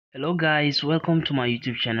Hello guys, welcome to my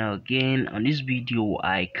YouTube channel again. On this video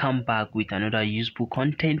I come back with another useful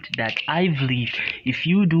content that I believe if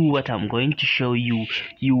you do what I'm going to show you,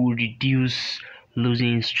 you will reduce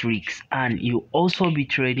losing streaks and you also be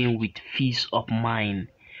trading with peace of mind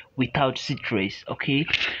without stress. Okay,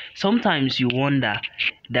 sometimes you wonder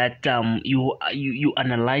that you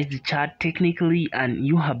analyze the chart technically and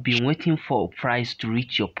you have been waiting for price to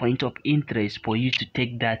reach your point of interest for you to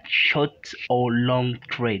take that short or long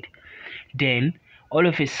trade. Then all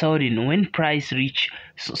of a sudden when price reach,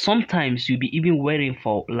 sometimes you'll be even waiting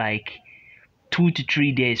for like 2 to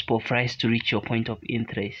 3 days for price to reach your point of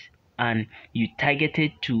interest, and you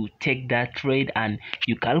targeted to take that trade and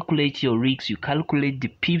you calculate your risks, you calculate the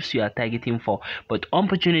pips you are targeting for, but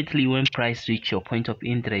unfortunately when price reach your point of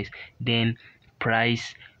interest, then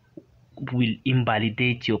price will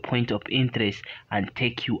invalidate your point of interest and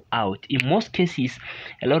take you out. In most cases,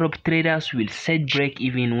 a lot of traders will set break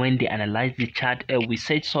even when they analyze the chart. They will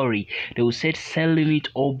set sell limit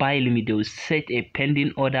or buy limit. They will set a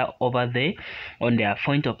pending order over there on their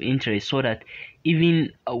point of interest, so that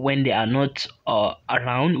even when they are not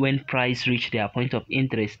around, when price reach their point of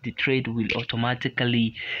interest, the trade will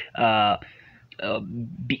automatically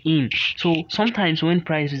be in. So sometimes when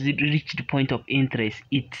prices reach the point of interest,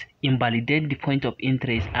 it invalidates the point of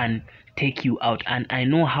interest and take you out, and I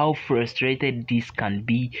know how frustrated this can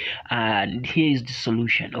be, and here is the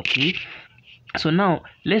solution. Okay, so now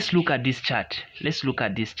let's look at this chart. This is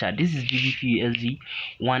GBP USD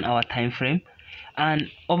 1 hour time frame, and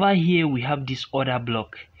over here we have this order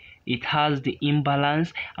block. It has the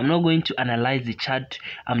imbalance. I'm not going to analyze the chart,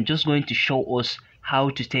 I'm just going to show us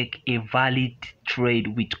how to take a valid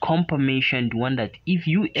trade with confirmation, the one that if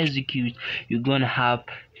you execute, you're gonna have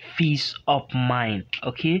peace of mind.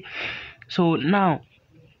 Okay, so now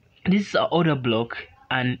this is our order block,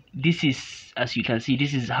 and this is, as you can see,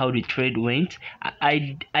 this is how the trade went.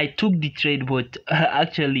 I took the trade, but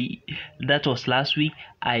actually that was last week.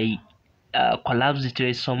 I collapsed the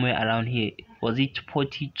trade somewhere around here. Was it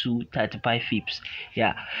 40 to 35 pips?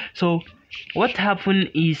 Yeah. So what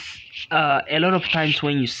happened is, a lot of times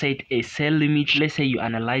when you set a sell limit, let's say you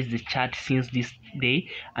analyze the chart since this day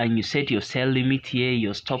and you set your sell limit here,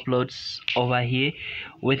 your stop loss over here,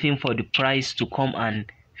 waiting for the price to come and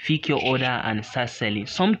pick your order and start selling.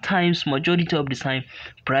 Sometimes, majority of the time,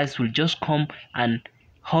 price will just come and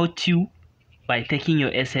hurt you by taking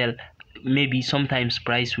your SL. Maybe sometimes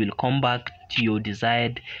price will come back to your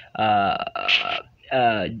desired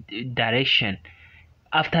direction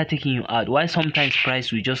after taking you out, while sometimes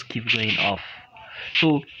price will just keep going off.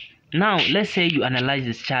 So now let's say you analyze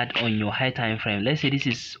this chart on your high time frame. Let's say this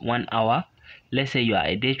is 1 hour. Let's say you are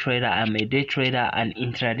a day trader. I'm a day trader and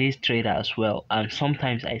intraday trader as well, and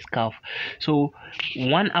sometimes I scalp. So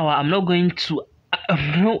 1 hour, I'm not going to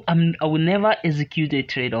no, I will never execute a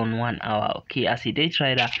trade on 1 hour. Okay, as a day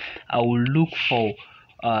trader, I will look for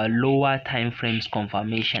lower time frames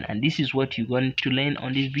confirmation, and this is what you're going to learn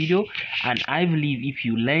on this video. And I believe if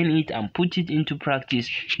you learn it and put it into practice,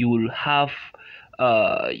 you will have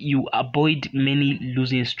you avoid many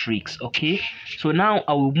losing streaks. Okay, so now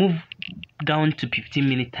I will move down to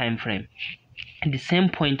 15-minute time frame, the same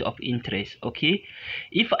point of interest. Okay,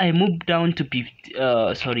 if I move down to 50,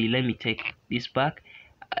 sorry, let me take this back.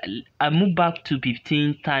 I move back to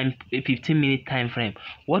 15-minute time frame.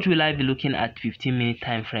 What will I be looking at 15-minute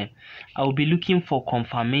time frame? I will be looking for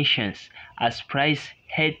confirmations as price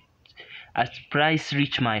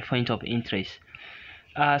reach my point of interest.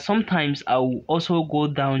 Sometimes I will also go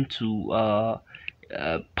down to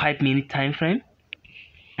 5-minute time frame.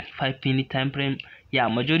 5-minute time frame. Yeah,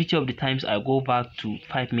 majority of the times I go back to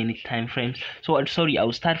 5-minute time frames. So sorry, I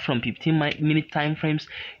will start from 15-minute time frames,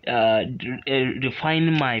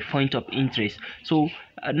 refining my point of interest. So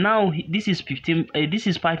now this is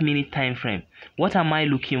 5-minute time frame. What am I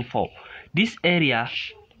looking for? This area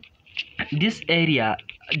is the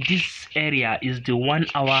 1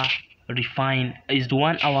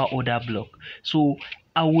 hour order block. So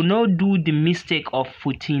I will not do the mistake of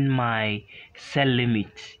putting my sell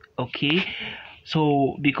limit. Okay,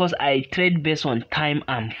 so because I trade based on time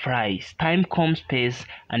and price, time comes first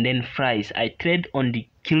and then price. I trade on the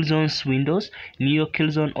kill zones windows, New York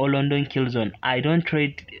kill zone or London kill zone. I don't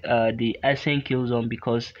trade the ASEAN kill zone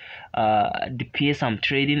because the pairs I'm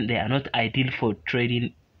trading, they are not ideal for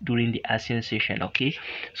trading during the ASEAN session. Okay,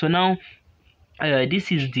 so now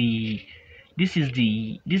this is the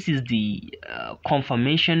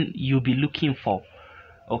confirmation you'll be looking for.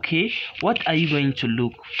 Okay, what are you going to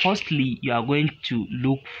look? Firstly, you are going to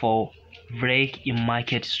look for break in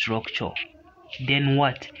market structure. Then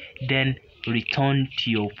what? Then return to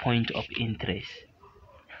your point of interest.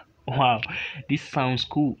 Wow, this sounds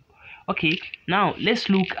cool. Okay, now let's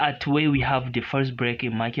look at where we have the first break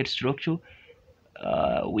in market structure.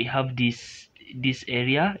 We have this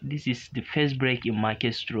area. This is the first break in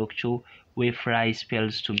market structure where price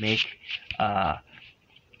fails to make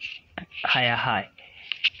higher high.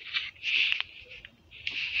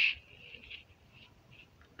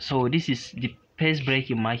 So this is the first break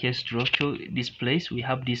in market structure. This place we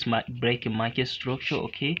have this break in market structure.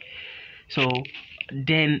 Okay, so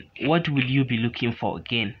then what will you be looking for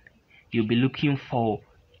again? You'll be looking for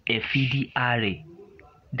a feeding array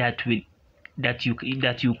that will that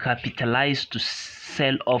you capitalize to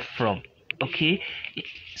sell off from. Okay,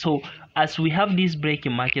 so as we have this break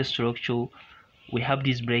in market structure,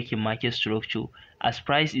 as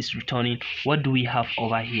price is returning, what do we have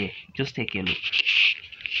over here? Just take a look.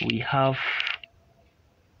 We have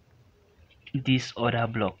this order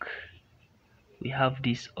block.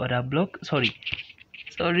 Sorry,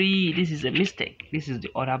 this is a mistake. This is the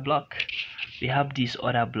order block. We have this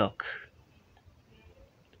order block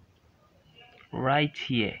right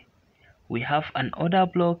here. We have an order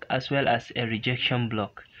block as well as a rejection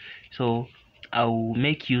block. So I will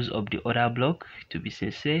make use of the order block to be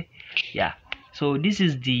sincere. Yeah, so this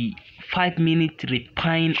is the 5-minute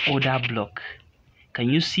repine order block. Can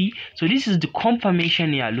you see? So this is the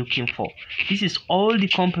confirmation you are looking for. This is all the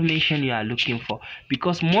confirmation you are looking for,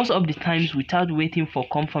 because most of the times without waiting for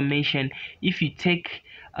confirmation, if you take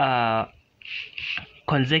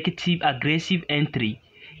consecutive aggressive entry,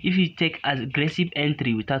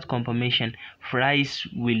 without confirmation, price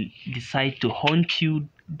will decide to hunt you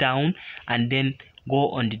down and then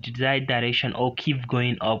go on the desired direction or keep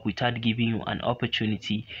going up without giving you an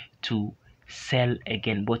opportunity to sell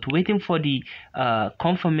again. But waiting for the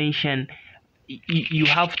confirmation, you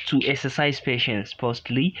have to exercise patience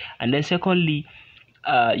firstly, and then secondly,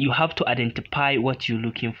 you have to identify what you're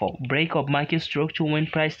looking for. Break of market structure when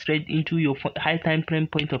price trade into your high time frame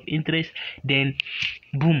point of interest, then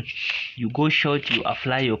boom, you go short, you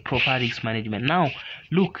apply your proper risk management. Now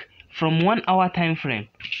look, from 1 hour time frame,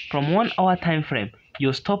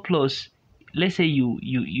 your stop loss, let's say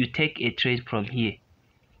you take a trade from here,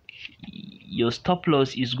 your stop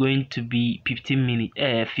loss is going to be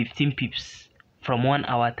 15 pips from 1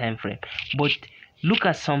 hour time frame. But look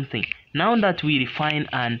at something. Now that we refine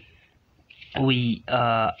and we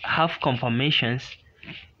have confirmations,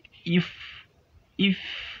 if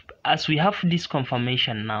as we have this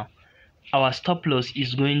confirmation now, our stop loss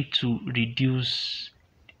is going to be reduced.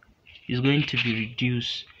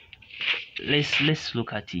 Let's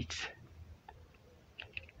look at it.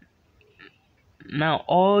 Now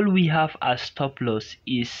all we have as stop loss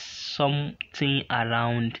is something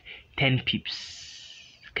around 10 pips.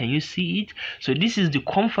 Can you see it? So this is the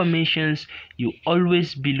confirmations you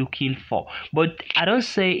always be looking for. But I don't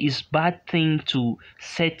say it's bad thing to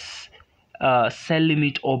set sell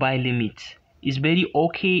limit or buy limit. It's very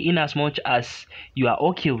okay in as much as you are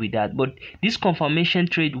okay with that, but this confirmation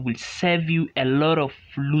trade will save you a lot of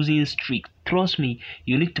losing streak. Trust me,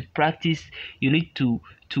 you need to practice, you need to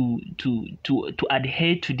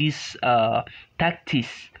adhere to this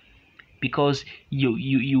tactics, because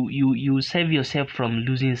you save yourself from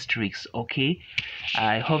losing streaks. Okay,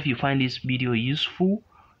 I hope you find this video useful.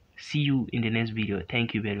 See you in the next video.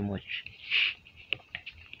 Thank you very much.